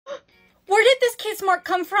Where did this kiss mark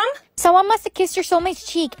come from? Someone must have kissed your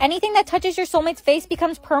soulmate's cheek. Anything that touches your soulmate's face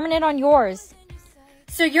becomes permanent on yours.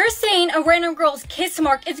 So you're saying a random girl's kiss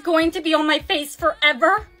mark is going to be on my face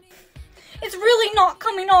forever? It's really not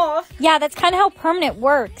coming off. Yeah, that's kind of how permanent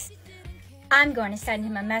works. I'm going to send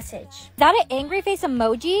him a message. Is that an angry face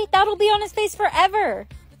emoji? That'll be on his face forever.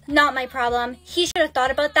 Not my problem. He should have thought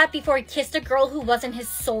about that before he kissed a girl who wasn't his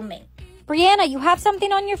soulmate. Brianna, you have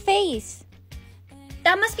something on your face.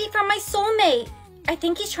 That must be from my soulmate. I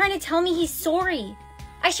think he's trying to tell me he's sorry.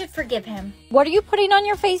 I should forgive him. What are you putting on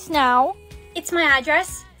your face now? It's my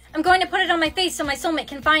address. I'm going to put it on my face so my soulmate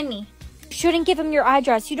can find me. You shouldn't give him your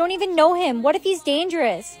address. You don't even know him. What if he's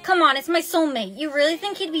dangerous? Come on, it's my soulmate. You really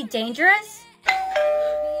think he'd be dangerous?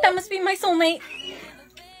 That must be my soulmate.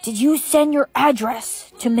 Did you send your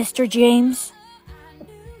address to Mr. James?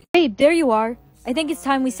 Hey, there you are. I think it's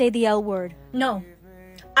time we say the L word. No,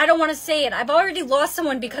 I don't want to say it. I've already lost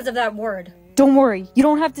someone because of that word. Don't worry. You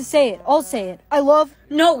don't have to say it. I'll say it. I love...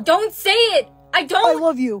 No, don't say it. I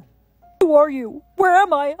love you. Who are you? Where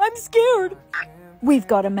am I? I'm scared. We've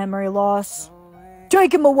got a memory loss.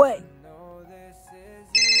 Take him away.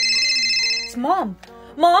 It's Mom.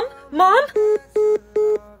 Mom? Mom?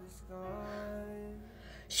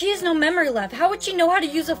 She has no memory left. How would she know how to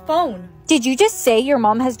use a phone? Did you just say your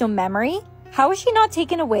mom has no memory? How is she not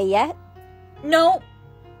taken away yet? No,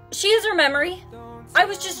 she has her memory. I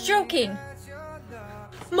was just joking.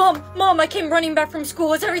 Mom, I came running back from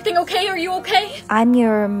school. Is everything okay? Are you okay? I'm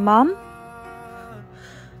your mom?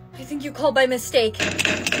 I think you called by mistake.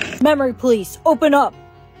 Memory police, open up.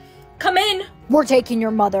 Come in. We're taking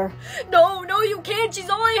your mother. No, you can't. She's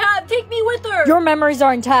all I have. Take me with her. Your memories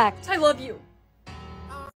are intact. I love you.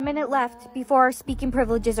 A minute left before our speaking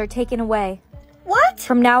privileges are taken away. What?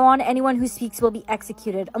 From now on, anyone who speaks will be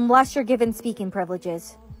executed, unless you're given speaking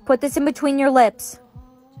privileges. Put this in between your lips.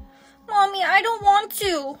 Mommy, I don't want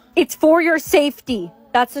to. It's for your safety.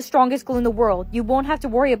 That's the strongest glue in the world. You won't have to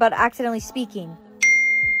worry about accidentally speaking.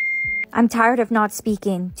 I'm tired of not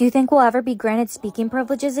speaking. Do you think we'll ever be granted speaking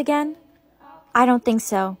privileges again? I don't think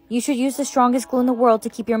so. You should use the strongest glue in the world to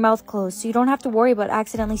keep your mouth closed, so you don't have to worry about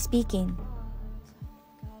accidentally speaking.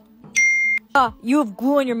 You have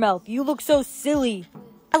glue on your mouth. You look so silly.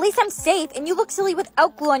 At least I'm safe, and you look silly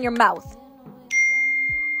without glue on your mouth.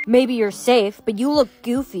 Maybe you're safe, but you look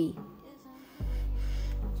goofy.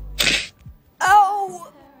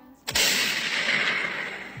 Oh!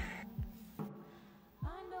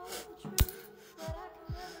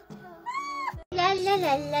 La la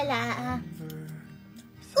la la la.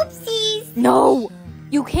 Oopsies. No!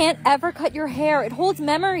 You can't ever cut your hair. It holds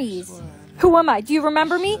memories. Who am I? Do you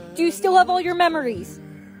remember me? Do you still have all your memories?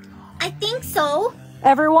 I think so.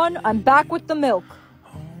 Everyone, I'm back with the milk.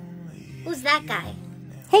 Who's that guy?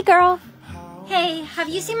 Hey, girl. Hey, have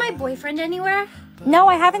you seen my boyfriend anywhere? No,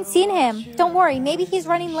 I haven't seen him. Don't worry, maybe he's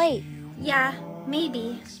running late. Yeah,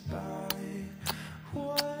 maybe.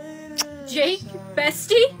 Jake?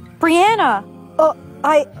 Bestie? Brianna!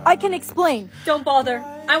 I can explain. Don't bother.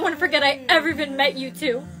 I want to forget I ever even met you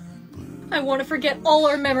two. I want to forget all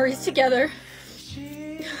our memories together.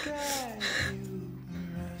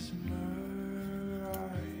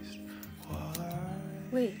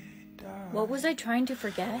 Wait, what was I trying to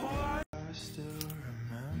forget?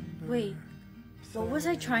 Wait, what was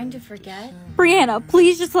I trying to forget? Brianna,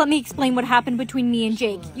 please just let me explain what happened between me and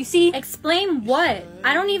Jake. You see? Explain what?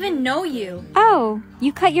 I don't even know you. Oh,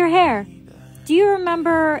 you cut your hair. Do you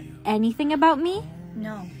remember anything about me?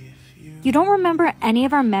 No. You don't remember any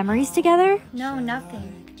of our memories together? No,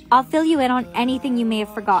 nothing. I'll fill you in on anything you may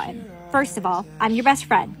have forgotten. First of all, I'm your best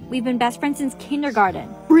friend. We've been best friends since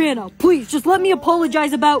kindergarten. Brianna, please, just let me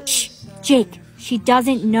apologize about... Shh! Jake, she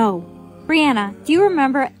doesn't know. Brianna, do you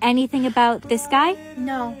remember anything about this guy?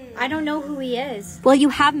 No, I don't know who he is. Well, you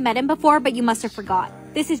have met him before, but you must have forgot.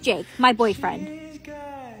 This is Jake, my boyfriend.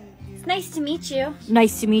 It's nice to meet you.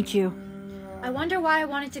 Nice to meet you. I wonder why I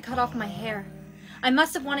wanted to cut off my hair. I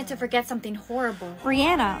must have wanted to forget something horrible.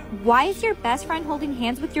 Brianna, why is your best friend holding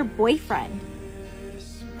hands with your boyfriend?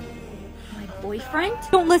 My boyfriend?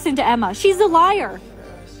 Don't listen to Emma. She's a liar.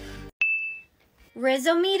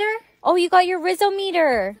 Rizzometer? Oh, you got your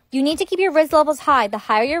Rizzometer. You need to keep your Riz levels high. The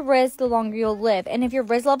higher your Riz, the longer you'll live. And if your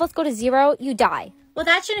Riz levels go to 0, you die. Well,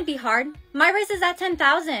 that shouldn't be hard. My Riz is at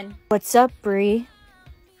 10,000. What's up, Bri?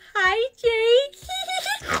 Hi, Jake.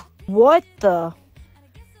 What the?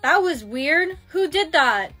 That was weird. Who did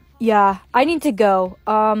that? Yeah, I need to go.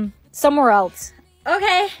 Somewhere else.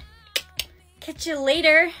 Okay. Catch you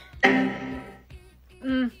later. I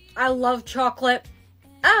love chocolate.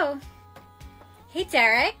 Oh. Hey,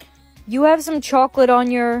 Derek. You have some chocolate on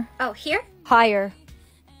your... Oh, here? Higher.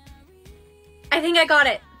 I think I got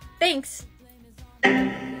it. Thanks.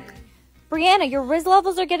 Brianna, your Riz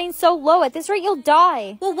levels are getting so low. At this rate, you'll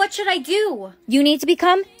die. Well, what should I do? You need to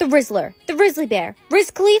become the Rizzler, the Rizzly Bear,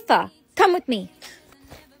 Riz Khalifa. Come with me.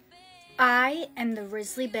 I am the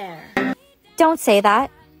Rizzly Bear. Don't say that.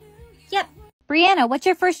 Yep. Brianna, what's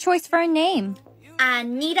your first choice for a name?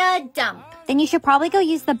 Anita Dump. Then you should probably go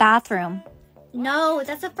use the bathroom. No,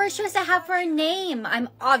 that's the first choice I have for a name. I'm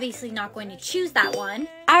obviously not going to choose that one.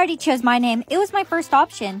 I already chose my name. It was my first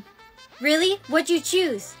option. Really? What'd you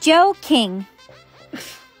choose? Joe King.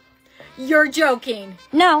 You're joking.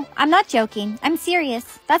 No, I'm not joking. I'm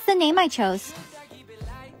serious. That's the name I chose.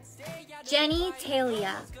 Jenny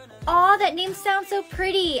Talia. Aw, that name sounds so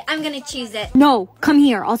pretty. I'm gonna choose it. No, come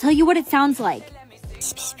here. I'll tell you what it sounds like.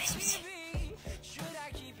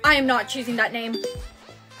 I am not choosing that name.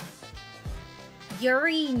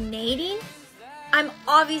 Urinating? I'm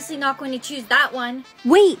obviously not going to choose that one.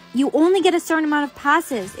 Wait, you only get a certain amount of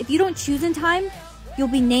passes. If you don't choose in time, you'll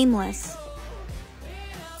be nameless.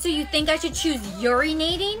 So you think I should choose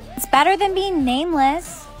urinating? It's better than being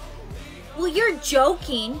nameless. Well, you're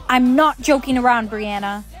joking. I'm not joking around,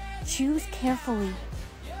 Brianna. Choose carefully.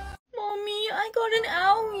 Mommy, I got an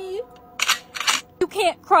owie. You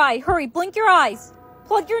can't cry. Hurry, blink your eyes.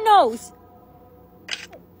 Plug your nose.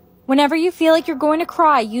 Whenever you feel like you're going to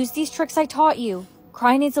cry, use these tricks I taught you.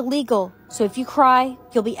 Crying is illegal, so if you cry,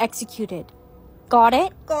 you'll be executed. Got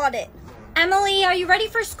it? Got it. Emily, are you ready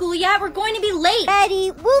for school yet? We're going to be late. Ready.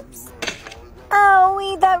 Whoops.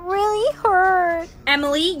 Owie, that really hurt.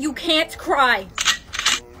 Emily, you can't cry.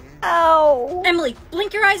 Ow. Emily,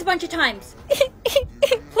 blink your eyes a bunch of times.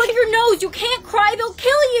 Plug your nose. You can't cry. They'll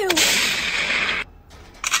kill you.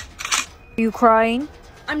 Are you crying?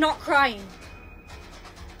 I'm not crying.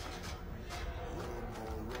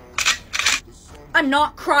 I'm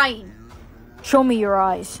not crying. Show me your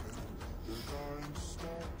eyes.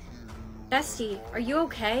 Bestie, are you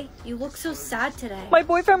okay? You look so sad today. My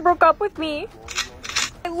boyfriend broke up with me.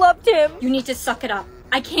 I loved him. You need to suck it up.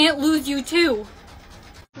 I can't lose you too.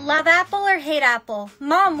 Love apple or hate apple?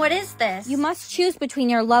 Mom, what is this? You must choose between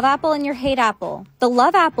your love apple and your hate apple. The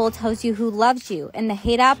love apple tells you who loves you, and the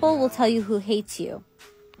hate apple will tell you who hates you.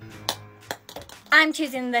 I'm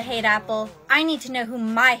choosing the hate apple. I need to know who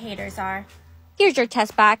my haters are. Here's your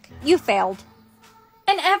test back. You failed.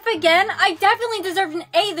 An F again? I definitely deserved an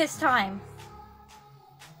A this time.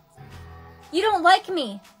 You don't like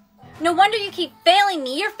me. No wonder you keep failing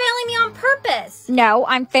me. You're failing me on purpose. No,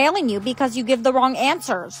 I'm failing you because you give the wrong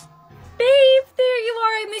answers. Babe, there you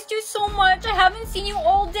are. I missed you so much. I haven't seen you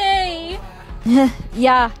all day.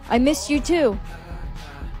 Yeah, I missed you too.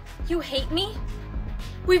 You hate me?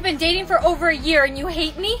 We've been dating for over a year and you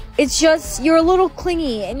hate me? It's just, you're a little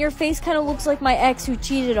clingy and your face kind of looks like my ex who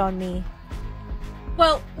cheated on me.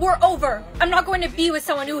 Well, we're over. I'm not going to be with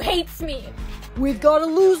someone who hates me. We've got a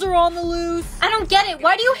loser on the loose. I don't get it.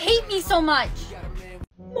 Why do you hate me so much?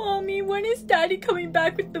 Mommy, when is Daddy coming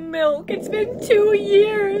back with the milk? It's been 2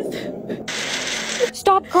 years.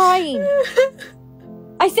 Stop crying.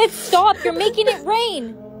 I said stop. You're making it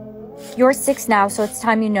rain. You're 6 now, so it's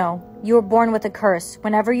time you know. You were born with a curse.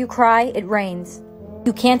 Whenever you cry, it rains.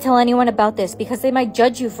 You can't tell anyone about this because they might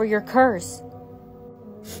judge you for your curse.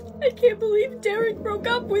 I can't believe Derek broke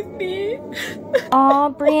up with me. Aw,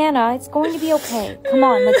 Brianna, it's going to be okay. Come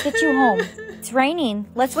on, let's get you home. It's raining.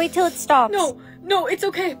 Let's wait till it stops. No, it's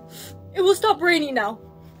okay. It will stop raining now.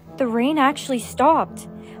 The rain actually stopped.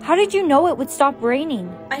 How did you know it would stop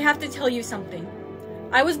raining? I have to tell you something.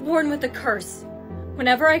 I was born with a curse.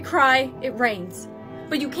 Whenever I cry, it rains.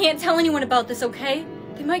 But you can't tell anyone about this, okay?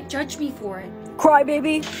 They might judge me for it. Cry,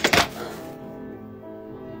 baby.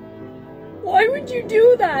 Why would you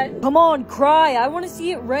do that? Come on, cry. I want to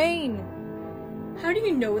see it rain. How do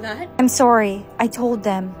you know that? I'm sorry. I told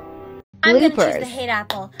them. I'm gonna choose the hate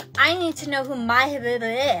apple. I need to know who my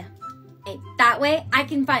that way I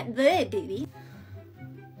can find the baby.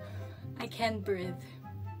 I can breathe.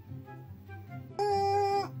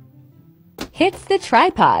 Hits the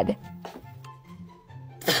tripod.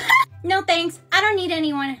 No thanks. I don't need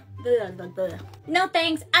anyone. No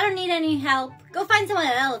thanks. I don't need any help. Go find someone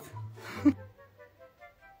else.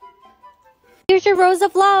 Here's your rose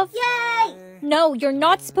of love. Yay! No, you're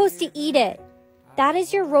not supposed to eat it. That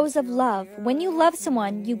is your rose of love. When you love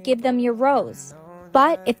someone, you give them your rose.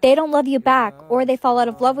 But if they don't love you back or they fall out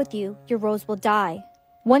of love with you, your rose will die.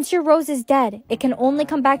 Once your rose is dead, it can only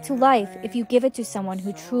come back to life if you give it to someone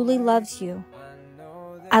who truly loves you.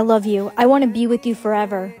 I love you. I want to be with you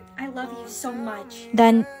forever. I love you so much.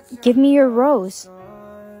 Then give me your rose.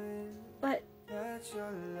 But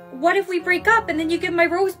what if we break up and then you give my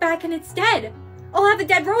rose back and it's dead? I'll have a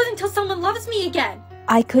dead rose until someone loves me again.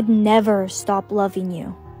 I could never stop loving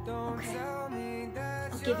you. Okay.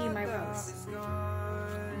 I'll give you my rose.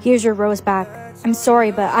 Here's your rose back. I'm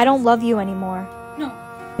sorry, but I don't love you anymore. No.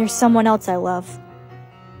 There's someone else I love.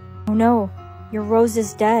 Oh no, your rose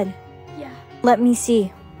is dead. Yeah. Let me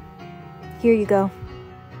see. Here you go.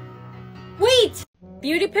 Wait!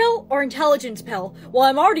 Beauty pill or intelligence pill? Well,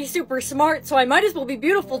 I'm already super smart, so I might as well be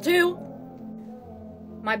beautiful too.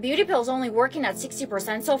 My beauty pill's only working at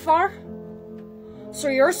 60% so far? So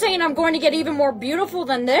you're saying I'm going to get even more beautiful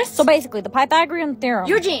than this? So basically, the Pythagorean theorem.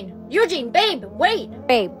 Eugene, babe, wait!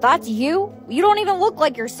 Babe, that's you? You don't even look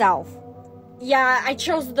like yourself. Yeah, I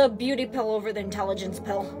chose the beauty pill over the intelligence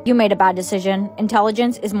pill. You made a bad decision.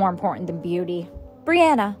 Intelligence is more important than beauty.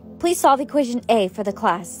 Brianna, please solve equation A for the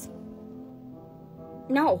class.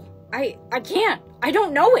 No, I can't. I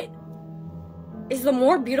don't know it. Is the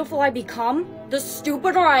more beautiful I become, the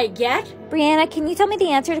stupider I get? Brianna, can you tell me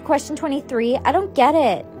the answer to question 23? I don't get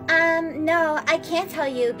it. No, I can't tell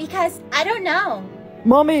you because I don't know.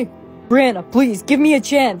 Mommy! Brianna, please, give me a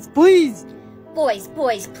chance, please! Boys,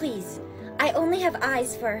 please. I only have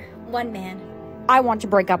eyes for one man. I want to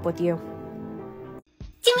break up with you.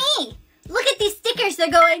 Timmy! Look at these stickers,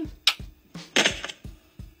 they're going...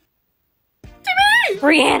 Timmy!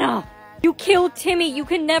 Brianna! You killed Timmy. You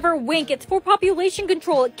can never wink. It's for population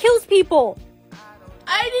control. It kills people.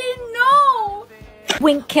 I didn't know.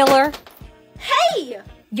 Wink killer. Hey!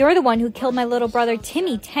 You're the one who killed my little brother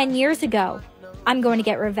Timmy 10 years ago. I'm going to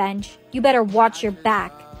get revenge. You better watch your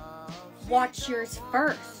back. Watch yours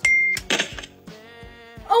first.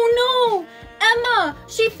 Oh no! Emma!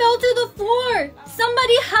 She fell to the floor!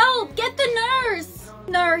 Somebody help! Get the nurse!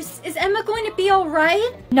 Nurse, is Emma going to be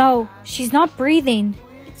alright? No, she's not breathing.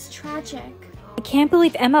 It's tragic. I can't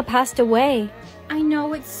believe Emma passed away. I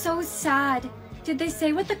know, it's so sad. Did they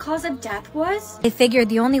say what the cause of death was? They figured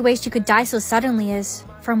the only way she could die so suddenly is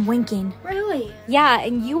from winking. Really? Yeah,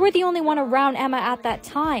 and you were the only one around Emma at that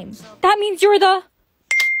time. That means you're the...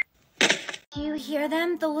 Do you hear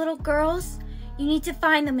them, the little girls? You need to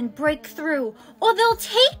find them and break through, or they'll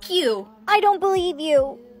take you! I don't believe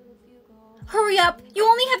you. Hurry up! You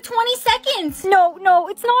only have 20 seconds! No,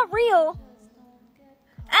 it's not real.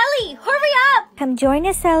 Ellie, hurry up! Come join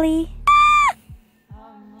us, Ellie.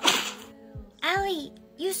 Ellie,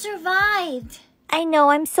 you survived. I know,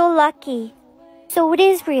 I'm so lucky. So it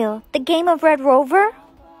is real, the game of Red Rover?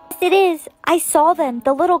 Yes, it is. I saw them,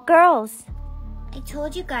 the little girls. I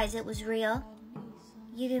told you guys it was real.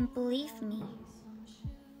 You didn't believe me.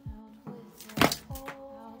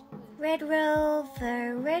 Red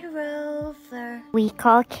Rover, Red Rover. We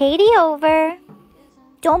call Katie over.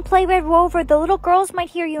 Don't play Red Rover. The little girls might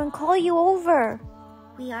hear you and call you over.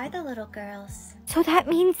 We are the little girls. So that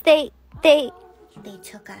means they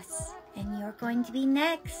took us. And you're going to be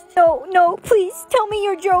next. No, please tell me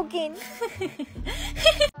you're joking.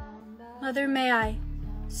 Mother, may I?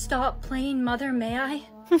 Stop playing Mother, may I?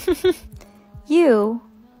 You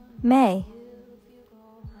may.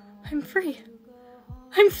 I'm free.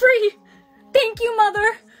 I'm free! Thank you,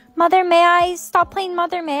 Mother! Mother, may I? Stop playing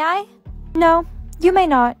Mother, may I? No, you may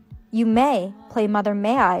not. You may play Mother,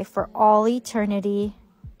 may I for all eternity.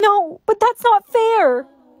 No, but that's not fair!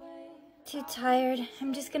 Too tired.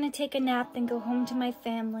 I'm just gonna take a nap and go home to my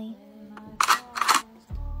family.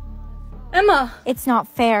 Emma! It's not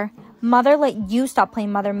fair. Mother let you stop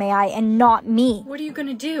playing Mother, may I, and not me. What are you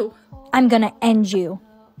gonna do? I'm gonna end you.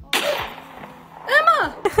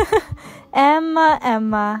 Emma!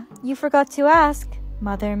 Emma, you forgot to ask.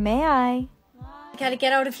 Mother, may I? I gotta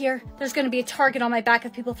get out of here. There's gonna be a target on my back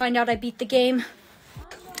if people find out I beat the game.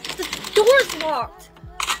 The door's locked!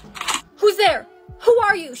 Who's there? Who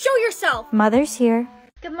are you? Show yourself! Mother's here.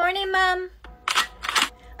 Good morning, Mom.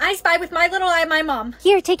 I spy with my little eye my mom.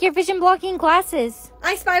 Here, take your vision-blocking glasses.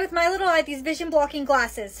 I spy with my little eye these vision-blocking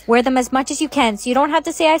glasses. Wear them as much as you can so you don't have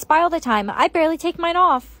to say I spy all the time. I barely take mine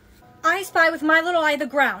off. I spy with my little eye the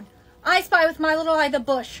ground. I spy with my little eye the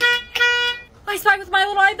bush. I spy with my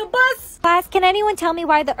little eye the bus. Class, can anyone tell me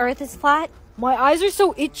why the earth is flat? My eyes are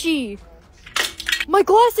so itchy. My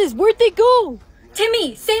glasses, where'd they go?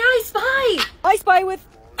 Timmy, say I spy. I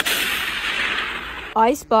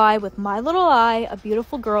spy with my little eye a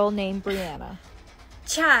beautiful girl named Brianna.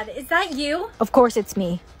 Chad, is that you? Of course it's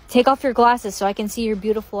me. Take off your glasses so I can see your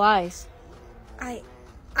beautiful eyes. I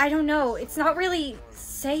don't know. It's not really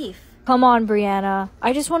safe. Come on, Brianna.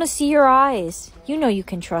 I just want to see your eyes. You know you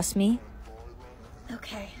can trust me.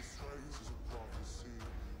 Okay.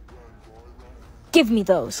 Give me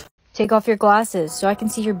those. Take off your glasses so I can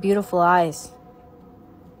see your beautiful eyes.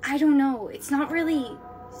 I don't know. It's not really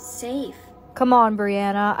safe. Come on,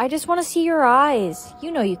 Brianna. I just want to see your eyes.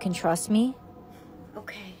 You know you can trust me.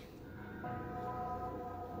 Okay.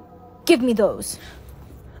 Give me those.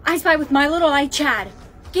 I spy with my little eye, Chad.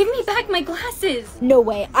 Give me back my glasses. No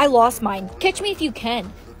way. I lost mine. Catch me if you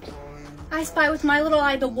can. I spy with my little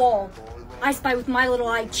eye, the wall. I spy with my little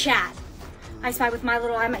eye, Chad. I spy with my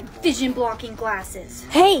little eye, my vision-blocking glasses.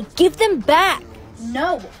 Hey, give them back.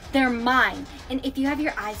 No, they're mine. And if you have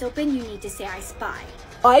your eyes open, you need to say I spy.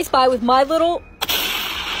 I spy with my little...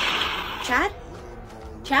 Chad?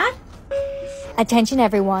 Chad? Attention,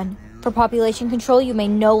 everyone. For population control, you may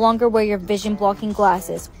no longer wear your vision-blocking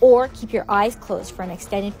glasses or keep your eyes closed for an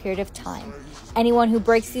extended period of time. Anyone who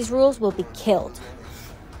breaks these rules will be killed.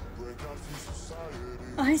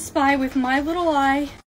 I spy with my little eye.